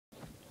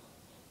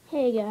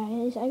Hey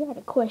guys, I got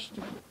a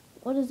question.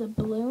 What is a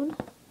balloon?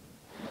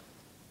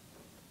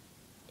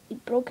 A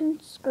broken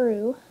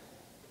screw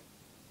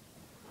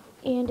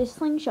and a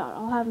slingshot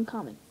all have in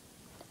common.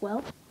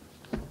 Well,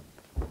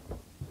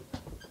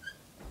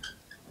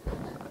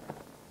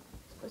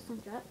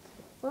 slingshot.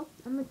 Well,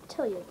 I'm going to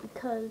tell you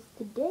because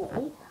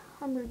today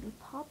I'm going to be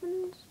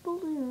popping this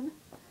balloon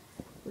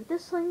with a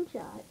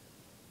slingshot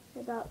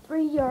about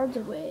 3 yards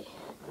away.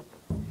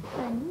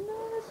 I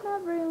know it's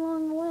not very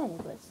long away,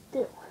 but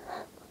still,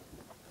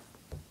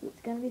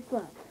 it's going to be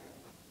fun.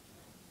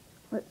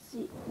 Let's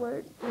see,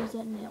 where's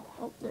that nail?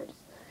 Oh, there it is.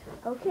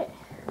 Okay,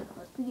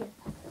 let's begin.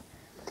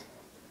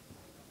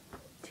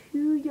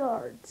 2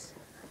 yards.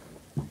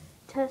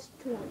 Test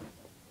 1.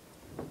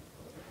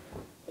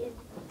 In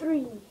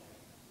 3,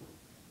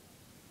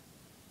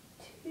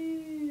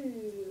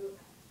 2.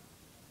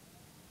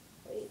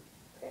 Wait,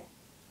 okay.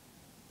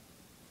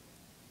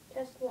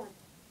 Test 1.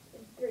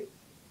 In 3,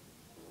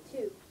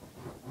 2,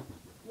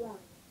 1.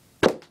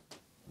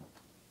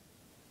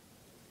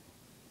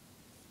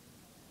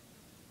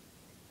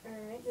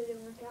 Alright, that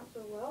didn't work out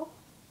so well.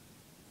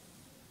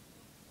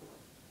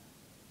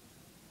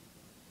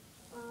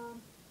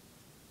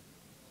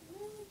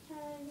 Let me try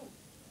again.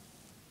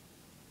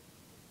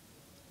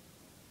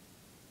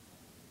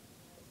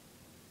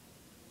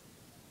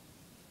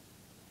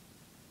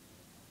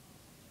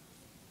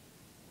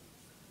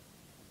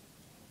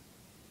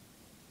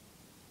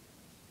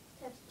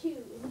 Test 2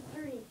 in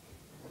 3,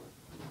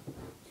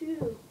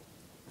 2,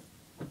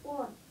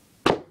 1.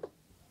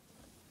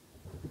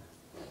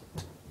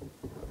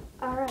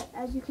 Alright,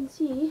 as you can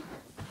see,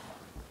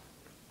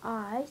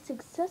 I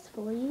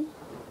successfully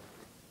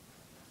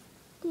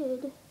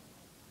did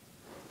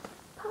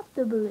pop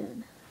the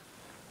balloon.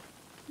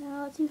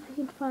 Now let's see if we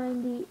can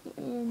find the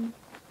N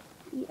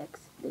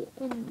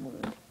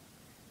word.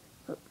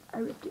 Oh, I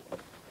ripped it.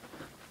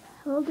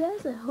 Well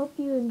guys, I hope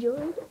you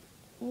enjoyed,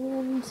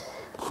 and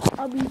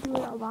I'll be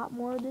doing a lot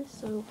more of this,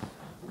 so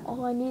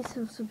all I need is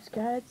some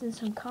subscribes and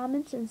some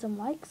comments and some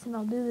likes, and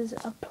I'll do this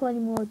plenty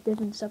more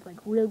different stuff like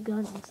real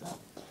guns and stuff.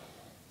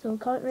 So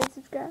comment, rate,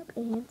 subscribe,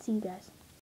 and see you guys.